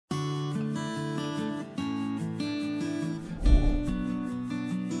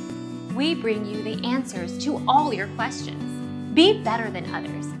we bring you the answers to all your questions. Be better than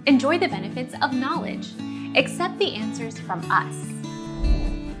others. Enjoy the benefits of knowledge. Accept the answers from us.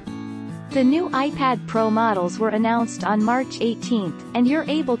 The new iPad Pro models were announced on March 18th, and you're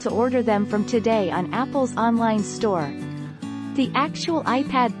able to order them from today on Apple's online store. The actual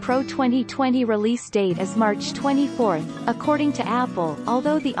iPad Pro 2020 release date is March 24th, according to Apple,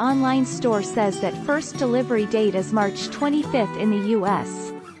 although the online store says that first delivery date is March 25th in the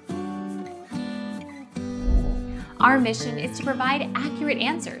US. Our mission is to provide accurate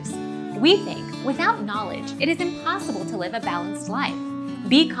answers. We think without knowledge, it is impossible to live a balanced life.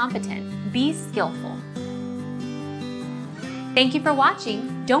 Be competent, be skillful. Thank you for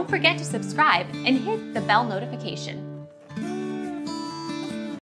watching. Don't forget to subscribe and hit the bell notification.